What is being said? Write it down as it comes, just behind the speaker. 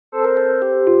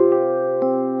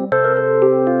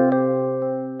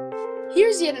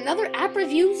yet another app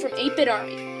review from 8-Bit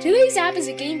Army. Today's app is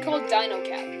a game called Dino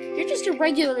Cap. You're just a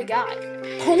regular guy.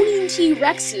 Ponying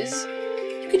T-Rexes.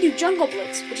 You can do Jungle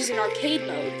Blitz, which is an arcade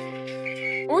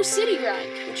mode, or City Grind,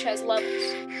 which has levels.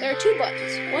 There are two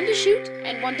buttons, one to shoot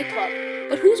and one to club.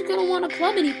 But who's gonna want to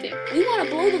club anything? We want to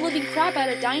blow the living crap out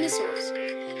of dinosaurs.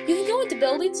 You can go into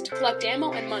buildings to collect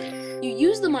ammo and money. You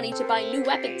use the money to buy new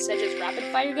weapons such as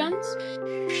rapid-fire guns,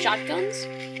 shotguns,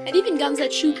 and even guns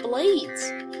that shoot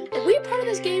blades. The weird part of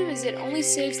this game is it only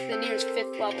saves to the nearest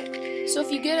 5th level. So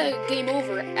if you get a game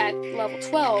over at level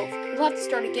 12, you'll have to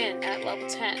start again at level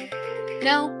 10.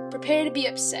 Now, prepare to be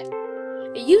upset.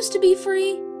 It used to be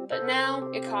free, but now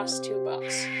it costs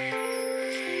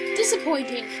 $2.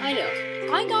 Disappointing, I know.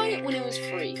 I got it when it was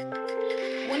free.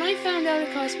 When I found out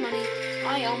it cost money,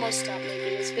 I almost stopped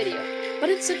making this video. But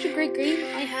it's such a great game,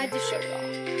 I had to show it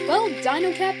off. Well,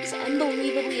 Dino Cap is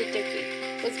unbelievably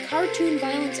addicting, with cartoon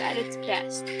violence at its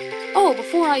best. Oh,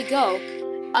 before I go,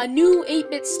 a new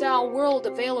 8-bit style world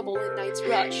available in Night's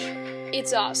Rush.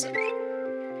 It's awesome.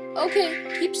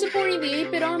 Okay, keep supporting the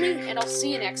 8-bit Army, and I'll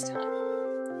see you next time.